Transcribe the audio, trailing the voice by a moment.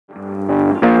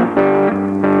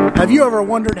Have you ever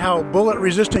wondered how bullet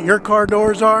resistant your car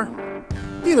doors are?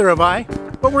 Neither have I,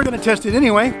 but we're going to test it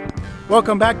anyway.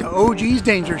 Welcome back to OG's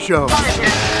Danger Show.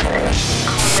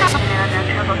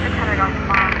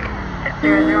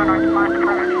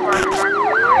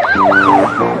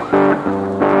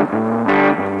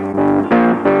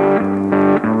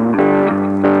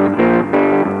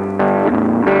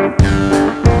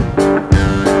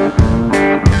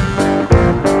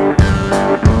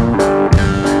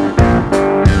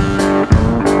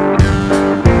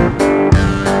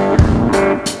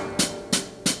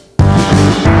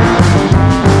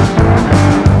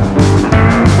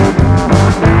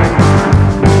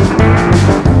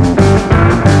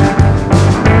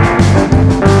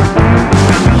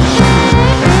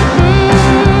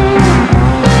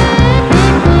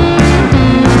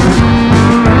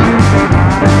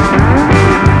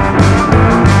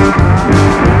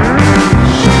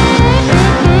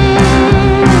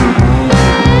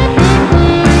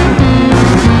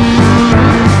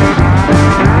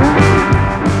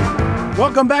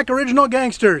 Welcome back, original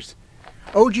gangsters.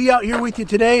 OG out here with you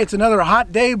today. It's another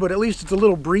hot day, but at least it's a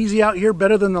little breezy out here,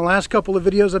 better than the last couple of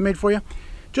videos I made for you.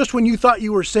 Just when you thought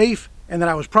you were safe and that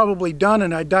I was probably done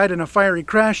and I died in a fiery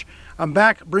crash, I'm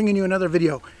back bringing you another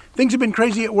video. Things have been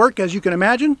crazy at work, as you can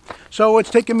imagine, so it's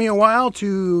taken me a while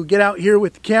to get out here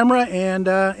with the camera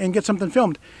and get something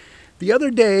filmed. The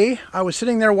other day, I was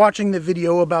sitting there watching the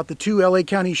video about the two LA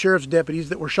County Sheriff's deputies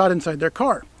that were shot inside their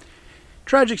car.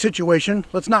 Tragic situation.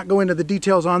 Let's not go into the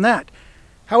details on that.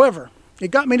 However, it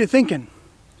got me to thinking,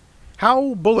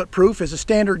 how bulletproof is a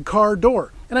standard car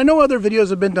door? And I know other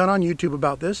videos have been done on YouTube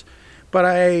about this, but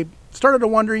I started to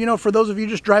wonder, you know, for those of you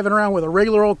just driving around with a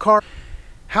regular old car,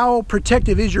 how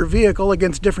protective is your vehicle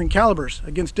against different calibers,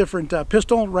 against different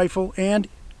pistol, rifle, and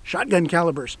shotgun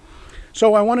calibers?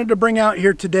 So I wanted to bring out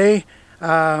here today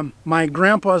my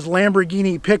grandpa's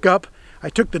Lamborghini pickup. I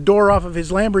took the door off of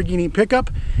his Lamborghini pickup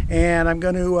and I'm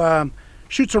going to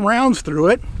shoot some rounds through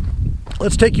it.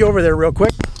 Let's take you over there real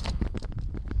quick.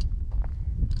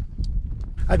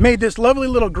 I've made this lovely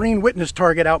little green witness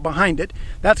target out behind it.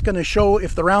 That's going to show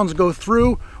if the rounds go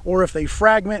through or if they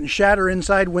fragment and shatter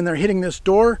inside when they're hitting this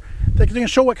door. They're going to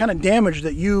show what kind of damage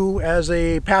that you as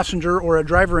a passenger or a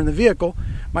driver in the vehicle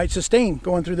might sustain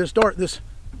going through this door, this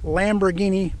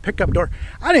Lamborghini pickup door.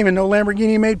 I didn't even know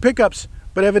Lamborghini made pickups.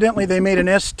 But evidently they made an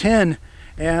S10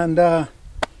 and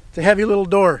it's a heavy little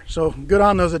door, so good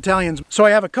on those Italians. So I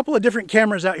have a couple of different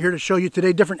cameras out here to show you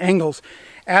today, different angles.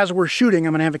 As we're shooting,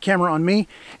 I'm going to have a camera on me,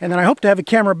 and then I hope to have a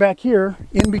camera back here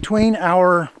in between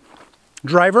our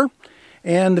driver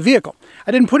and the vehicle.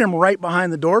 I didn't put him right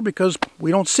behind the door because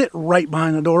we don't sit right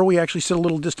behind the door, we actually sit a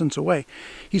little distance away.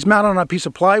 He's mounted on a piece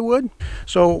of plywood,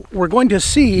 so we're going to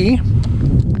see.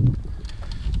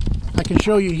 I can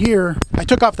show you here. I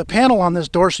took off the panel on this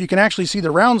door so you can actually see the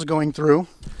rounds going through.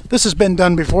 This has been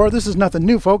done before. This is nothing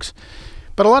new, folks.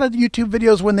 But a lot of YouTube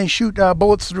videos, when they shoot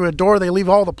bullets through a door, they leave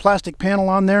all the plastic panel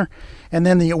on there. And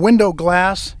then the window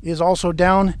glass is also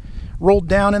down, rolled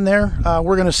down in there.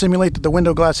 We're going to simulate that the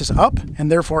window glass is up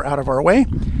and therefore out of our way.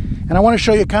 And I want to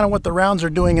show you kind of what the rounds are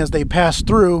doing as they pass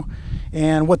through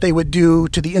and what they would do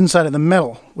to the inside of the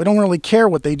metal. We don't really care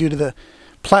what they do to the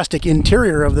plastic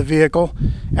interior of the vehicle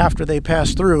after they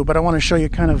pass through, but I want to show you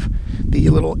kind of the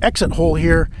little exit hole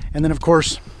here, and then of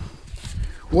course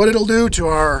what it'll do to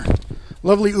our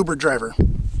lovely Uber driver.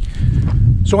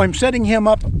 So I'm setting him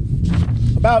up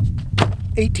about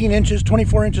 18 inches,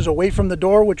 24 inches away from the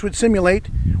door, which would simulate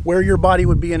where your body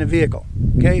would be in a vehicle.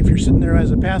 Okay, if you're sitting there as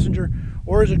a passenger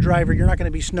or as a driver, you're not going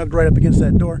to be snugged right up against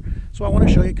that door. So I want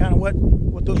to show you kind of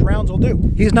what those rounds will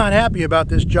do. He's not happy about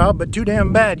this job, but too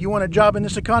damn bad. You want a job in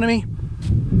this economy?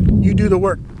 You do the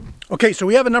work. Okay, so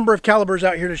we have a number of calibers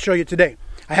out here to show you today.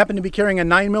 I happen to be carrying a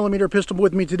 9mm pistol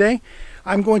with me today.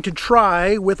 I'm going to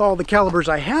try, with all the calibers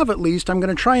I have at least, I'm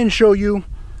going to try and show you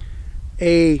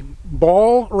a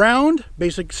ball round,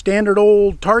 basic standard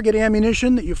old target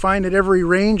ammunition that you find at every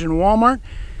range in Walmart,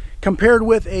 compared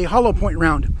with a hollow point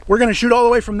round. We're going to shoot all the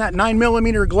way from that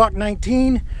 9mm Glock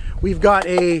 19. We've got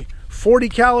a 40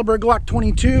 caliber Glock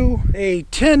 22, a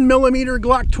 10mm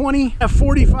Glock 20, a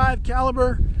 45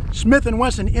 caliber Smith &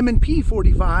 Wesson M&P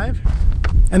 45,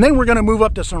 and then we're going to move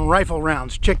up to some rifle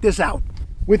rounds. Check this out.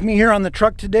 With me here on the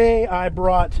truck today,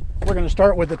 we're going to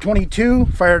start with the 22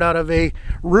 fired out of a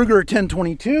Ruger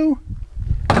 1022.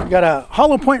 We've got a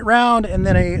hollow point round and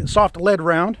then a soft lead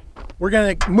round. We're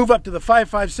going to move up to the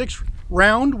 5.56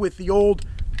 round with the old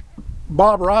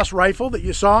Bob Ross rifle that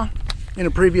you saw in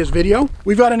a previous video.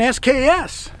 We've got an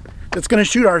SKS that's going to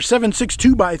shoot our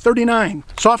 7.62 x 39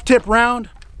 soft tip round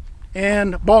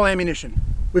and ball ammunition.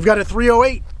 We've got a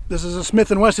 308 This is a Smith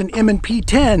 & Wesson M&P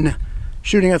 10,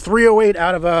 shooting a 308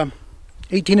 out of a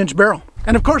 18-inch barrel.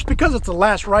 And of course, because it's the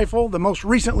last rifle, the most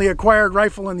recently acquired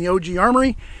rifle in the OG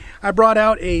Armory, I brought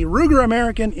out a Ruger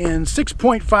American in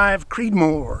 6.5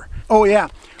 Creedmoor. Oh yeah,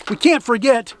 we can't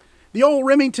forget the old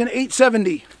Remington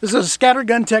 870. This is a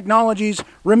Scattergun Technologies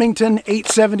Remington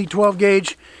 870 12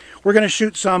 gauge. We're going to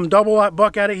shoot some double-aught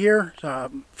buck out of here,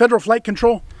 Federal Flight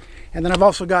Control. And then I've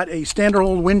also got a standard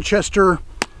old Winchester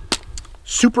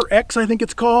Super X, I think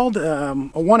it's called, a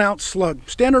 1-ounce slug.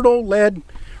 Standard old lead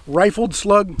rifled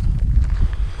slug.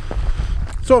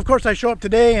 So of course I show up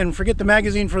today and forget the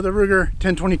magazine for the Ruger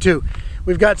 1022.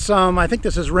 We've got some, I think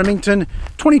this is Remington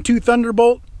 22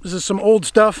 Thunderbolt. This is some old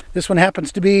stuff. This one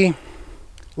happens to be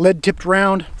lead tipped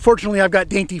round. Fortunately, I've got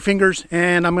dainty fingers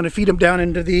and I'm going to feed them down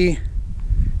into the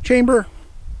chamber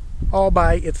all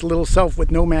by its little self with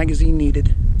no magazine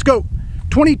needed. Let's go.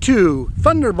 22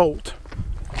 Thunderbolt.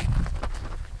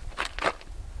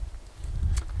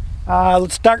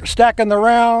 Let's start stacking the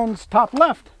rounds. Top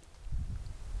left.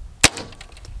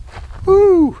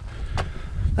 Woo!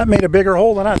 That made a bigger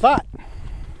hole than I thought.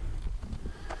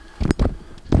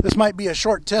 This might be a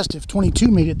short test if 22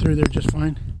 made it through there just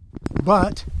fine.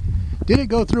 But did it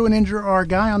go through and injure our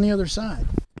guy on the other side?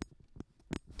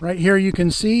 Right here you can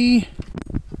see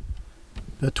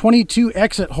the 22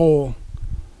 exit hole.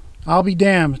 I'll be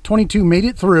damned. 22 made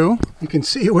it through. You can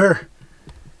see where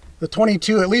the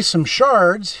 22, at least some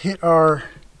shards, hit our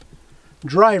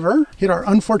driver, hit our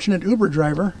unfortunate Uber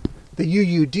driver, the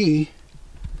UUD.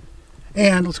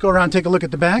 And let's go around and take a look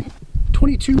at the back.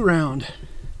 22 round.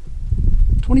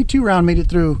 22 round made it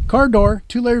through. Car door,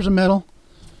 2 layers of metal.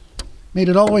 Made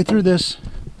it all the way through this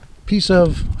piece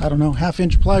of, I don't know,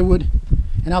 1/2-inch plywood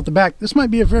and out the back. This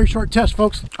might be a very short test,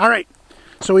 folks. All right,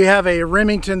 so we have a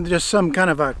Remington, just some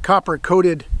kind of a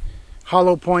copper-coated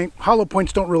hollow point. Hollow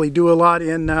points don't really do a lot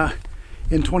in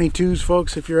 22s,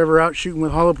 folks, if you're ever out shooting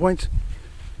with hollow points.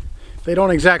 They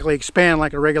don't exactly expand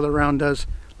like a regular round does.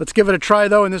 Let's give it a try,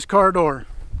 though, in this car door.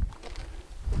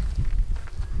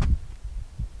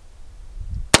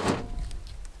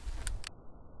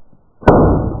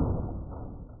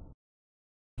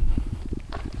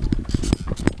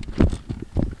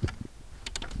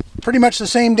 Pretty much the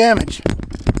same damage.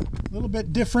 A little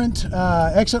bit different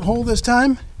exit hole this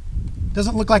time.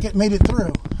 Doesn't look like it made it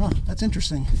through. Huh, that's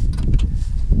interesting.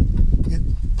 It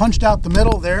punched out the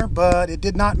middle there, but it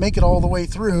did not make it all the way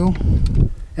through.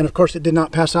 And of course it did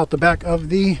not pass out the back of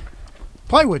the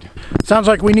plywood. Sounds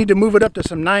like we need to move it up to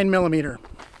some 9mm.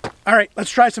 All right,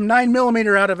 let's try some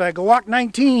 9mm out of a Glock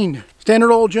 19.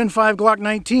 Standard old Gen 5 Glock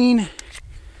 19.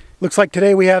 Looks like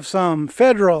today we have some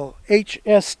Federal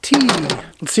HST.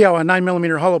 Let's see how a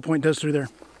 9mm hollow point does through there.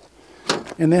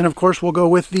 And then of course we'll go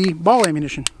with the ball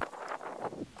ammunition.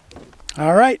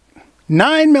 All right,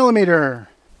 9mm.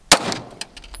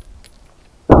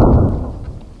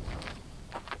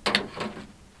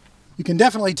 You can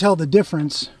definitely tell the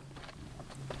difference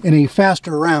in a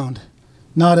faster round.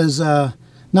 Not as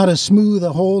smooth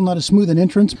a hole, not as smooth an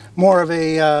entrance. More of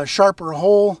a sharper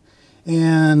hole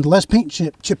and less paint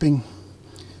chipping.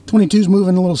 22's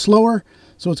moving a little slower,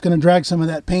 so it's going to drag some of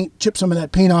that paint, chip some of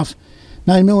that paint off.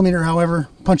 9mm, however,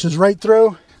 punches right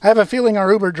through. I have a feeling our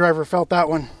Uber driver felt that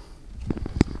one.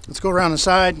 Let's go around the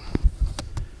side.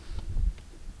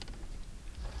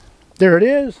 There it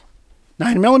is.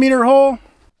 9mm hole.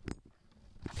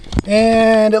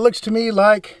 And it looks to me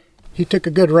like he took a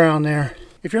good round there.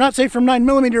 If you're not safe from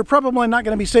 9mm, you're probably not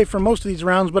going to be safe from most of these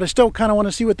rounds, but I still kind of want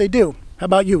to see what they do. How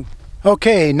about you?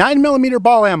 Okay, 9mm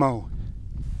ball ammo.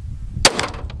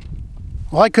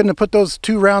 Well, I couldn't have put those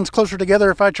 2 rounds closer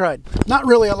together if I tried. Not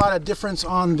really a lot of difference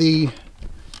on the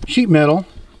sheet metal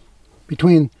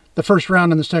between the first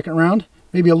round and the second round.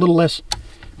 Maybe a little less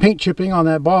paint chipping on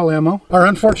that ball ammo. Our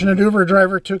unfortunate Uber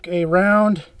driver took a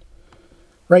round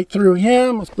right through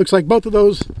him. Looks like both of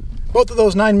those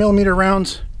 9mm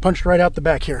rounds punched right out the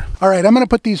back here. All right, I'm going to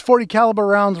put these 40 caliber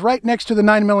rounds right next to the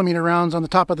 9mm rounds on the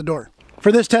top of the door.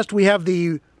 For this test, we have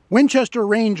the Winchester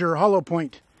Ranger hollow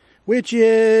point, which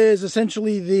is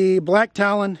essentially the black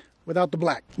Talon without the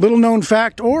black. Little known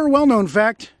fact, or well-known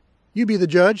fact, you be the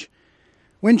judge.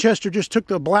 Winchester just took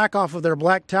the black off of their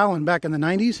black Talon back in the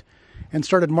 90s and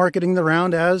started marketing the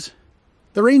round as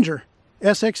the Ranger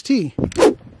SXT.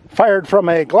 Fired from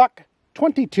a Glock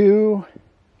 22.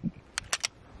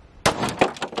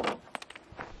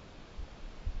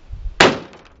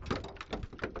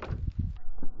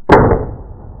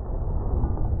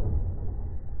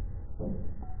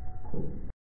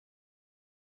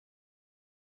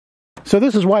 So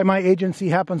this is why my agency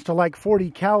happens to like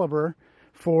 40 caliber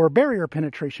for barrier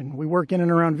penetration. We work in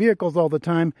and around vehicles all the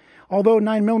time. Although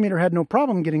 9mm had no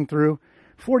problem getting through,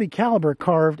 40 caliber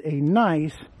carved a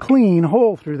nice, clean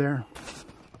hole through there.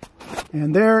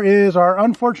 And there is our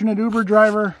unfortunate Uber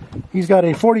driver. He's got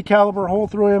a 40 caliber hole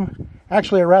through him.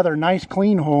 Actually a rather nice,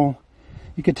 clean hole.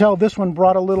 You could tell this one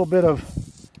brought a little bit of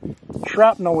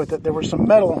shrapnel with it. There was some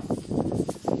metal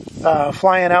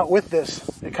flying out with this.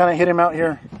 It kind of hit him out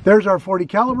here. There's our 40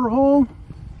 caliber hole.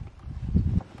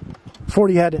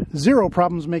 40 had zero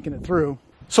problems making it through.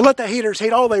 So let the haters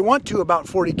hate all they want to about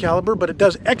 40 caliber, but it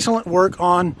does excellent work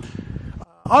on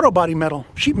auto body metal,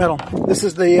 sheet metal. This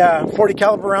is the 40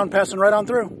 caliber round passing right on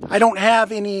through. I don't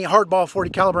have any hardball 40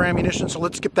 caliber ammunition, so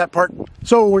let's skip that part.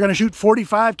 So we're gonna shoot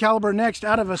 45 caliber next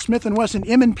out of a Smith & Wesson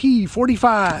M&P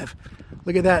 45.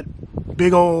 Look at that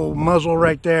big old muzzle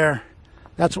right there.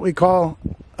 That's what we call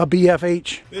a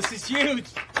BFH. This is huge.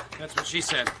 That's what she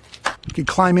said. You could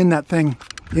climb in that thing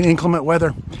in inclement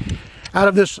weather. Out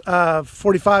of this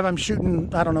 45, I'm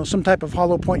shooting, I don't know, some type of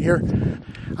hollow point here.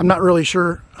 I'm not really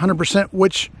sure 100%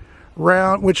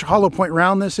 which hollow point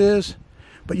round this is,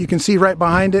 but you can see right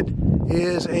behind it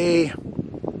is a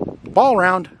ball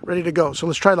round ready to go. So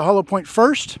let's try the hollow point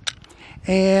first,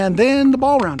 and then the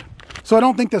ball round. So I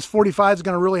don't think this 45 is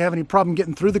going to really have any problem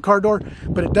getting through the car door,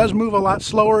 but it does move a lot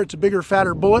slower. It's a bigger,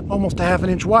 fatter bullet, almost a ½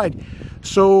 inch wide.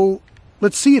 So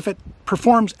let's see if it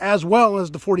performs as well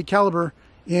as the 40 caliber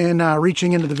in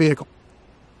reaching into the vehicle.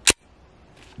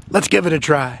 Let's give it a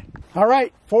try. All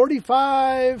right,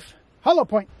 45 hollow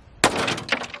point.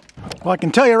 Well, I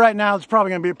can tell you right now, it's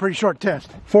probably going to be a pretty short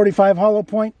test. 45 hollow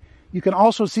point. You can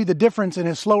also see the difference in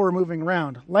a slower moving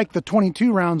round. Like the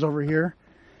 22 rounds over here,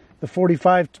 the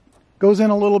 45 goes in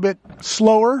a little bit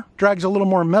slower, drags a little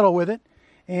more metal with it,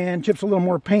 and chips a little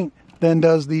more paint than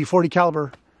does the 40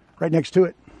 caliber right next to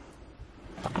it.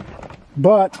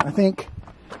 But I think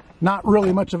not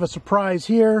really much of a surprise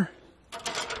here.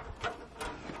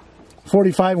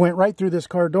 45 went right through this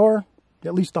car door,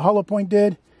 at least the hollow point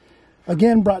did.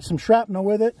 Again, brought some shrapnel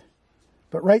with it,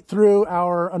 but right through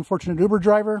our unfortunate Uber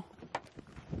driver.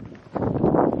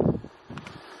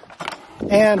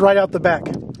 And right out the back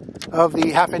of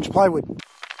the ½ inch plywood.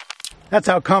 That's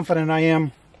how confident I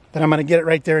am that I'm going to get it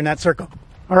right there in that circle.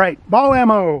 All right, ball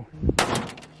ammo.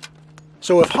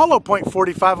 So if hollow point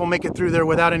 45 will make it through there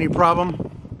without any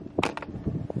problem,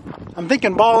 I'm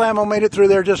thinking ball ammo made it through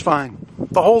there just fine.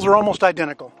 The holes are almost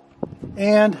identical.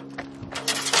 And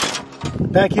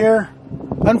back here,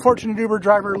 unfortunate Uber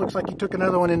driver, looks like he took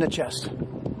another one in the chest.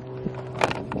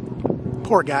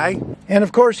 Poor guy. And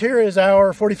of course, here is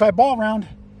our 45 ball round.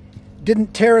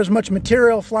 Didn't tear as much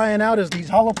material flying out as these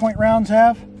hollow point rounds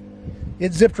have.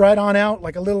 It zipped right on out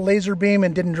like a little laser beam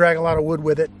and didn't drag a lot of wood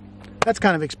with it. That's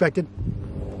kind of expected.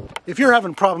 If you're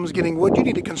having problems getting wood, you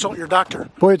need to consult your doctor.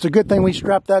 Boy, it's a good thing we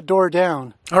strapped that door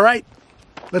down. All right,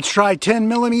 let's try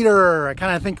 10mm. I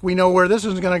kind of think we know where this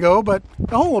is going to go, but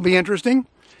the hole will be interesting.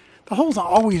 The hole's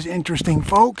always interesting,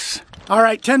 folks. All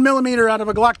right, 10mm out of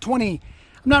a Glock 20.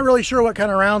 I'm not really sure what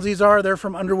kind of rounds these are. They're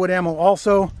from Underwood Ammo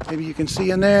also. Maybe you can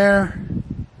see in there.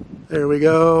 There we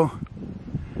go.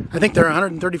 I think they're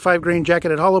 135 grain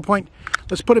jacketed hollow point.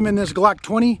 Let's put them in this Glock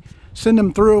 20, send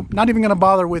them through. Not even going to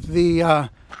bother with the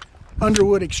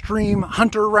Underwood Extreme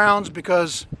Hunter rounds,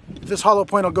 because this hollow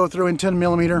point will go through in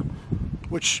 10mm,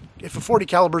 which if a 40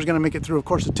 caliber is going to make it through, of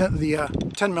course the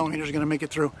 10mm is going to make it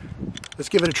through. Let's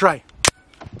give it a try.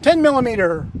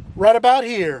 10mm, right about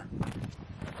here.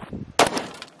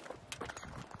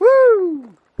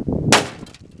 Woo!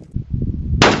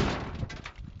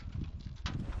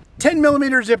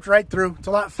 10mm zipped right through. It's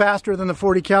a lot faster than the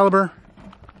 40 caliber.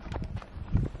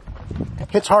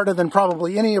 Hits harder than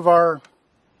probably any of our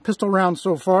pistol rounds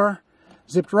so far.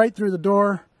 Zipped right through the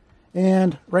door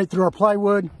and right through our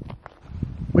plywood.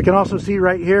 We can also see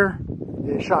right here,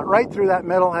 it shot right through that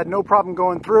metal, had no problem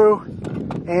going through.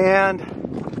 And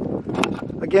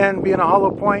again, being a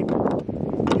hollow point,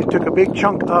 it took a big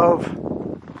chunk of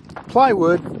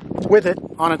plywood with it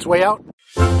on its way out.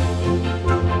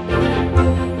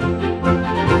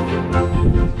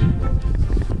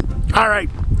 All right,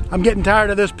 I'm getting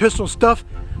tired of this pistol stuff.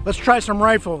 Let's try some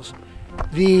rifles.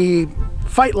 The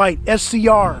Fight Light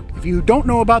SCR. If you don't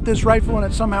know about this rifle and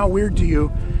it's somehow weird to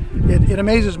you, it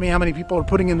amazes me how many people are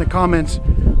putting in the comments,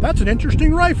 that's an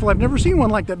interesting rifle. I've never seen one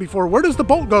like that before. Where does the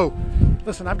bolt go?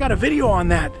 Listen, I've got a video on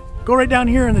that. Go right down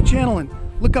here in the channel and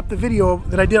look up the video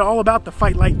that I did all about the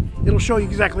Fight Light. It'll show you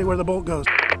exactly where the bolt goes.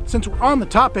 Since we're on the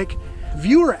topic,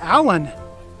 viewer Alan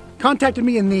contacted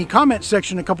me in the comment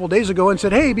section a couple days ago and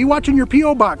said, hey, be watching your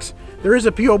P.O. box. There is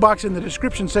a P.O. box in the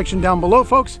description section down below,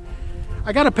 folks.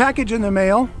 I got a package in the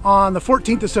mail on the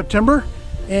 14th of September,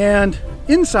 and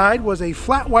Inside was a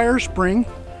flat wire spring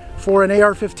for an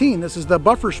AR-15. This is the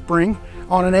buffer spring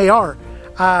on an AR.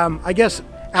 I guess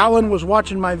Alan was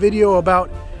watching my video about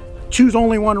choose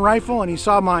only one rifle and he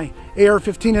saw my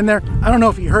AR-15 in there. I don't know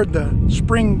if he heard the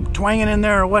spring twanging in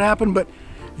there or what happened, but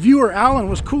viewer Alan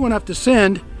was cool enough to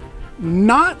send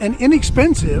not an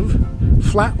inexpensive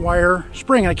flat wire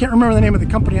spring. I can't remember the name of the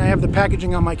company. I have the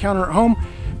packaging on my counter at home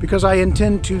because I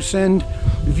intend to send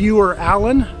viewer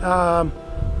Alan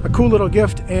a cool little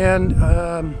gift and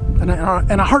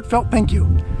a heartfelt thank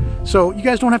you. So you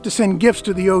guys don't have to send gifts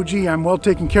to the OG. I'm well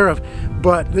taken care of,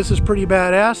 but this is pretty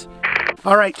badass.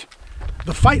 All right,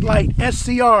 the Fight Light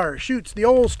SCR shoots the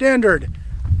old standard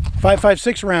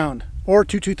 5.56 round or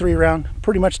 223 round,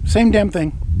 pretty much the same damn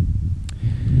thing.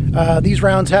 These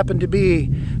rounds happen to be,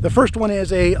 the first one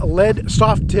is a lead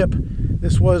soft tip.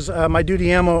 This was my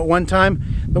duty ammo at one time.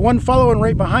 The one following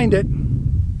right behind it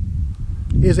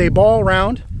is a ball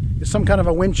round. It's some kind of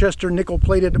a Winchester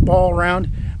nickel-plated ball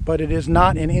round, but it is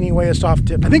not in any way a soft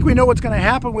tip. I think we know what's going to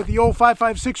happen with the old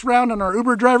 5.56 round on our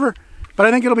Uber driver, but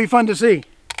I think it'll be fun to see.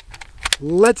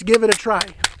 Let's give it a try.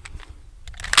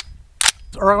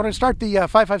 Or I'm going to start the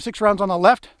 5.56 rounds on the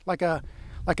left, like a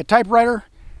typewriter.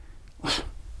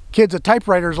 Kids, a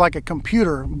typewriter is like a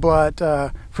computer, but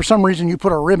for some reason you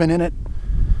put a ribbon in it.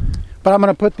 But I'm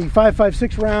going to put the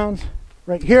 5.56 rounds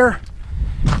right here,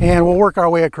 and we'll work our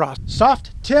way across.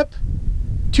 Soft tip,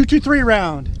 223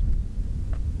 round.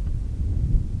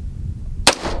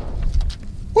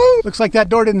 Woo! Looks like that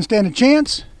door didn't stand a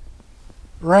chance.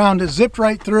 Round is zipped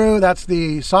right through. That's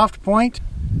the soft point.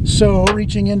 So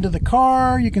reaching into the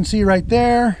car, you can see right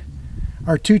there,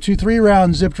 our 223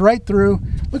 round zipped right through.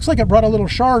 Looks like it brought a little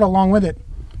shard along with it.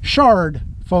 Shard,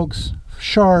 folks.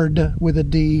 Shard with a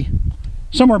D.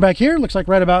 Somewhere back here, looks like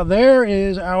right about there,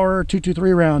 is our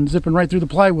 223 round zipping right through the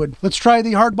plywood. Let's try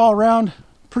the hardball round.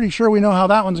 Pretty sure we know how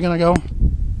that one's gonna go.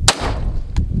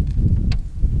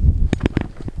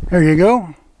 There you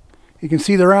go. You can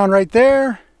see the round right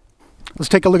there. Let's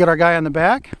take a look at our guy on the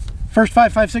back. First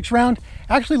 5.56 round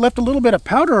actually left a little bit of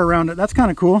powder around it. That's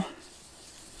kind of cool.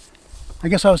 I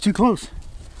guess I was too close.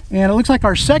 And it looks like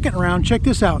our second round, check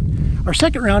this out. Our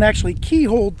second round actually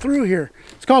keyholed through here.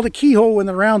 It's called a keyhole when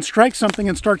the round strikes something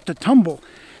and starts to tumble.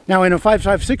 Now in a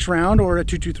 5.56 round or a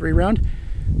 223 round,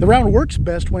 the round works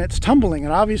best when it's tumbling.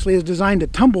 It obviously is designed to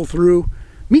tumble through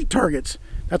meat targets.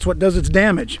 That's what does its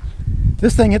damage.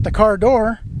 This thing hit the car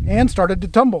door and started to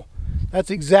tumble. That's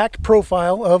the exact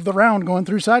profile of the round going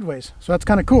through sideways. So that's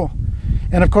kind of cool.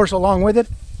 And of course, along with it,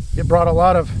 it brought a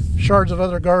lot of shards of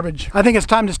other garbage. I think it's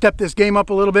time to step this game up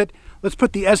a little bit. Let's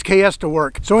put the SKS to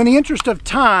work. So in the interest of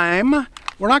time,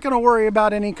 we're not going to worry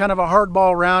about any kind of a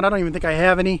hardball round. I don't even think I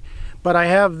have any, but I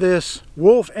have this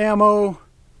Wolf ammo.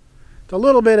 It's a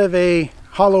little bit of a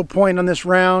hollow point on this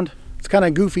round. It's kind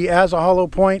of goofy as a hollow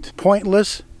point.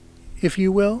 Pointless, if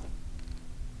you will.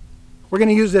 We're going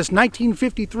to use this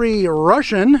 1953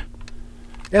 Russian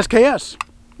SKS.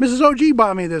 Mrs. OG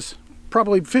bought me this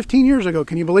probably 15 years ago.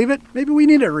 Can you believe it? Maybe we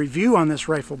need a review on this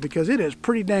rifle because it is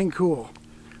pretty dang cool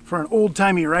for an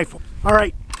old-timey rifle. All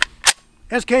right,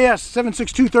 SKS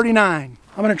 7.62-39. I'm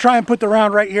going to try and put the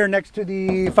round right here next to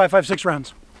the 5.56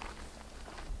 rounds.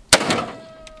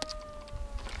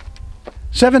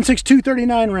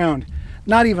 7.62-39 round.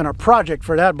 Not even a project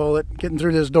for that bullet getting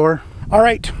through this door. All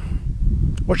right,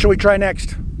 what shall we try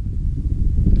next?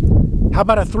 How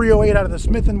about a 308 out of the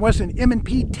Smith & Wesson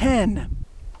M&P 10?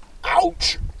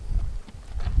 Ouch!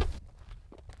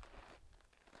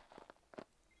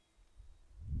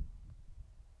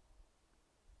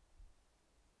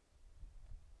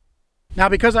 Now,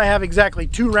 because I have exactly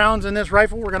 2 rounds in this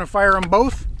rifle, we're going to fire them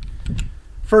both.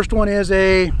 First one is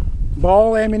a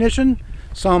ball ammunition,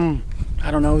 some, I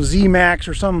don't know, Z-Max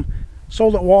or some,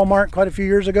 sold at Walmart quite a few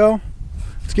years ago.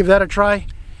 Let's give that a try.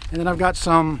 And then I've got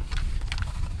some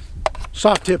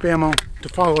soft tip ammo to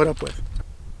follow it up with.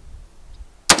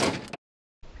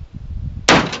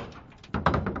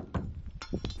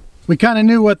 We kind of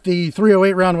knew what the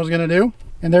 308 round was going to do,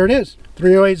 and there it is.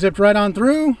 308 zipped right on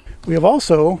through. We have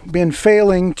also been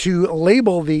failing to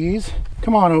label these.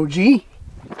 Come on, OG.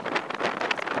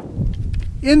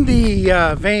 In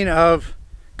the vein of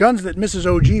guns that Mrs.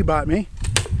 OG bought me,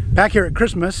 back here at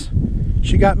Christmas,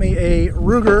 she got me a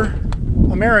Ruger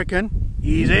American.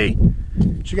 Easy.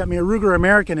 She got me a Ruger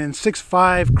American in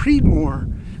 6.5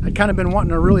 Creedmoor. I'd kind of been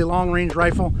wanting a really long-range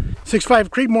rifle. 6.5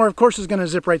 Creedmoor, of course, is going to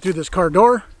zip right through this car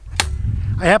door.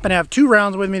 I happen to have 2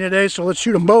 rounds with me today, so let's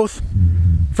shoot them both.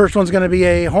 First one's going to be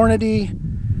a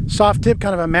Hornady soft tip,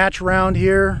 kind of a match round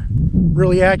here.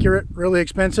 Really accurate, really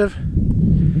expensive.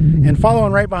 And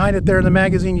following right behind it there in the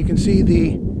magazine, you can see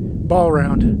the ball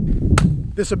round.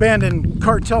 This abandoned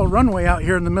cartel runway out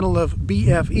here in the middle of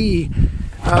BFE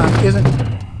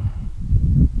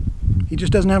he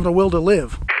just doesn't have the will to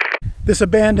live. This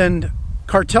abandoned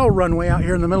cartel runway out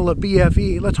here in the middle of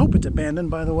BFE, let's hope it's abandoned,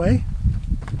 by the way.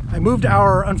 I moved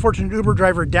our unfortunate Uber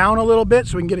driver down a little bit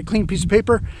so we can get a clean piece of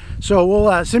paper. So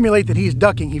we'll simulate that he's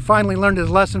ducking. He finally learned his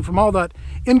lesson from all that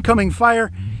incoming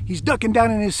fire. He's ducking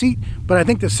down in his seat, but I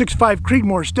think the 6.5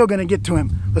 Creedmoor is still going to get to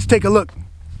him. Let's take a look.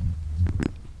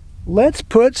 Let's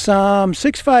put some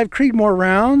 6.5 Creedmoor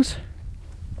rounds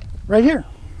right here.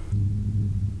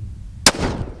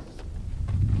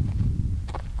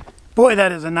 Boy,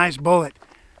 that is a nice bullet.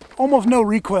 Almost no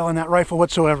recoil in that rifle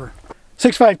whatsoever.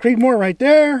 6.5 Creedmoor right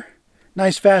there.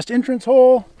 Nice fast entrance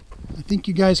hole. I think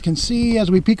you guys can see as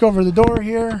we peek over the door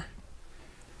here.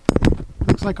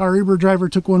 Looks like our Uber driver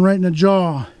took one right in the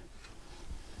jaw.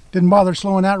 Didn't bother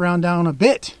slowing that round down a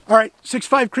bit. All right,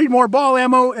 6.5 Creedmoor ball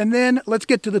ammo, and then let's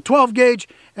get to the 12 gauge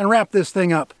and wrap this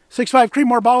thing up. 6.5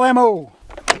 Creedmoor ball ammo.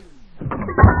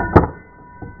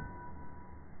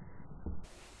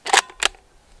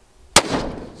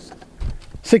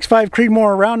 .6.5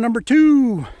 Creedmoor round number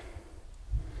 2.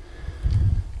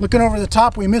 Looking over the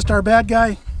top, we missed our bad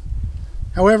guy.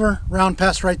 However, round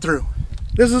passed right through.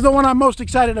 This is the one I'm most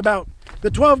excited about.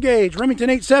 The 12 gauge Remington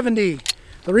 870.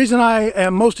 The reason I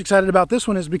am most excited about this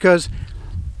one is because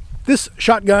this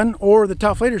shotgun, or the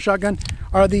Tauflader shotgun,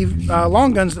 are the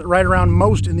long guns that ride around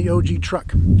most in the OG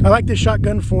truck. I like this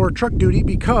shotgun for truck duty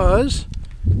because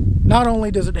not only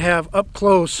does it have up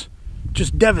close,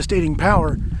 just devastating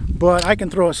power, but I can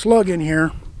throw a slug in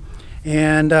here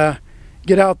and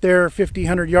get out there 50,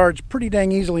 100 yards pretty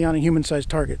dang easily on a human-sized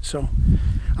target. So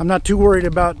I'm not too worried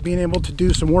about being able to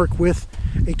do some work with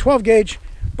a 12 gauge,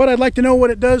 but I'd like to know what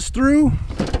it does through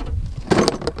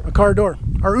a car door.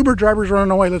 Our Uber driver's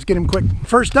running away. Let's get him quick.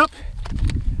 First up,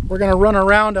 we're going to run a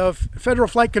round of Federal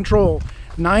Flight Control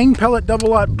 9 pellet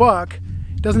double-aught buck.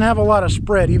 Doesn't have a lot of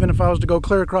spread. Even if I was to go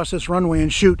clear across this runway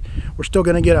and shoot, we're still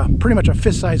going to get a pretty much a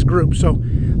fist-sized group. So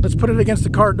let's put it against the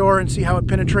car door and see how it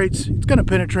penetrates. It's going to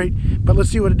penetrate, but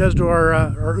let's see what it does to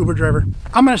our Uber driver.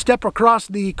 I'm going to step across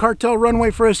the cartel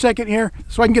runway for a second here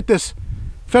so I can get this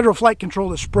Federal Flight Control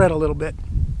to spread a little bit.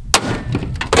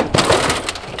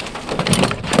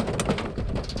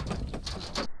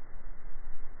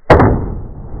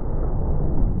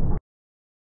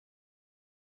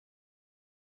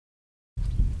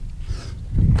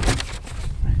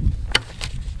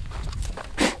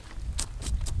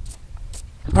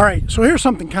 All right, so here's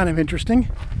something kind of interesting.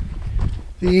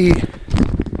 The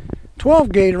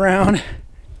 12 gauge round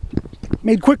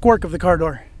made quick work of the car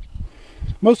door.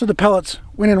 Most of the pellets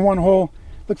went in one hole.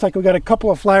 Looks like we got a couple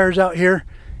of flyers out here.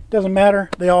 Doesn't matter,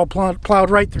 they all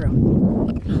plowed right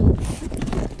through.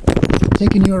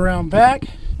 Taking you around back.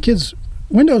 Kids'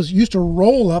 windows used to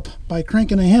roll up by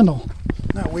cranking a handle.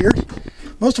 Not weird.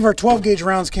 Most of our 12 gauge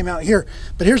rounds came out here,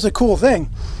 but here's the cool thing.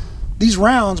 These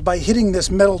rounds, by hitting this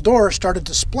metal door, started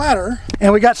to splatter,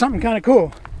 and we got something kind of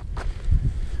cool.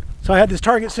 So I had this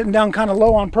target sitting down kind of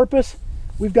low on purpose.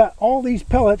 We've got all these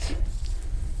pellets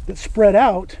that spread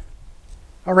out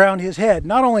around his head.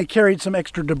 Not only carried some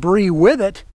extra debris with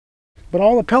it, but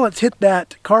all the pellets hit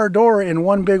that car door in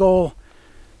one big old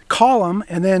column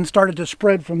and then started to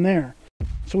spread from there.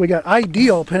 So we got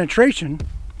ideal penetration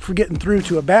for getting through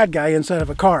to a bad guy inside of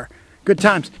a car. Good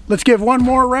times. Let's give one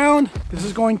more round. This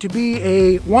is going to be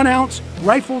a 1 ounce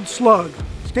rifled slug.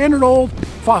 Standard old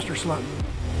Foster slug.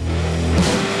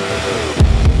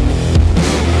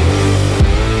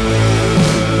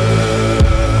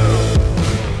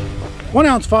 One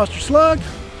ounce Foster slug.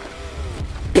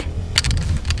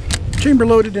 Chamber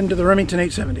loaded into the Remington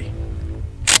 870.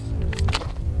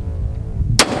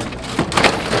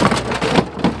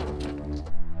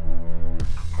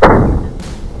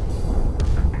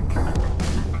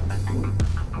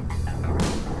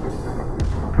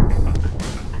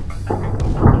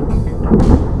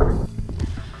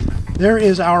 There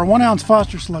is our 1 ounce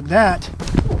Foster slug. That,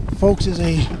 folks, is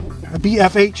a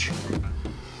BFH.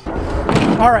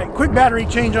 All right, quick battery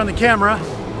change on the camera.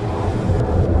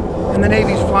 And the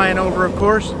Navy's flying over, of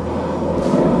course.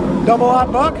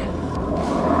 Double-aught buck.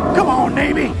 Come on,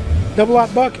 Navy.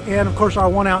 Double-aught buck, and of course our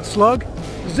 1 ounce slug.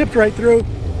 Zipped right through.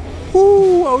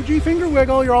 Ooh, OG finger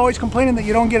wiggle. You're always complaining that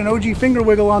you don't get an OG finger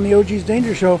wiggle on the OG's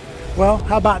Danger Show. Well,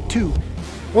 how about 2?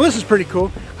 Well, this is pretty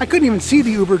cool. I couldn't even see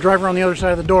the Uber driver on the other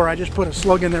side of the door. I just put a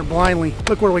slug in there blindly.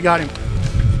 Look where we got him.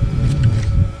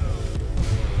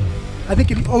 I think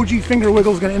the OG finger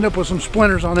wiggle is going to end up with some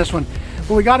splinters on this one.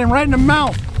 But we got him right in the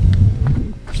mouth.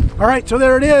 All right, so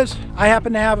there it is. I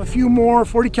happen to have a few more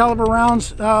 40 caliber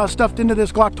rounds stuffed into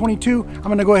this Glock 22. I'm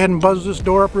gonna go ahead and buzz this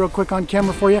door up real quick on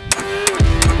camera for you.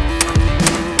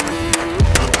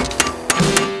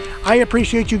 I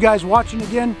appreciate you guys watching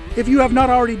again. If you have not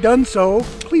already done so,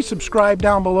 please subscribe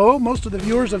down below. Most of the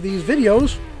viewers of these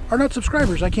videos are not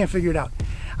subscribers. I can't figure it out.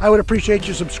 I would appreciate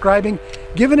you subscribing,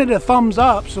 giving it a thumbs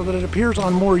up so that it appears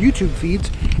on more YouTube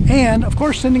feeds, and of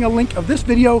course sending a link of this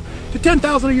video to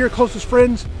 10,000 of your closest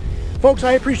friends. Folks,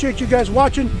 I appreciate you guys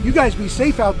watching. You guys be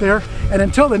safe out there, and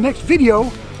until the next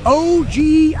video,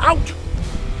 OG out!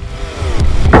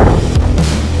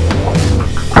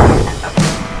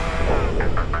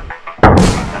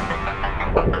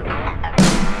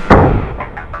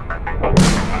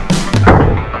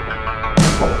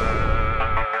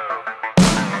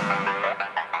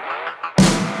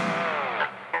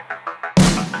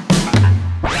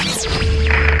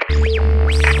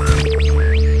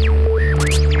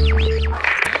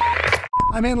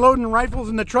 I'm unloading rifles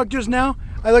in the truck just now.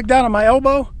 I look down at my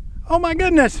elbow. Oh my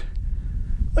goodness.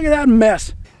 Look at that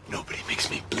mess. Nobody makes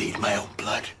me bleed my own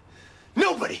blood.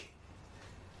 Nobody!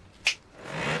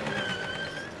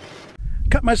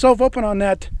 Cut myself open on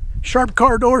that sharp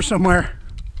car door somewhere.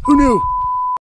 Who knew?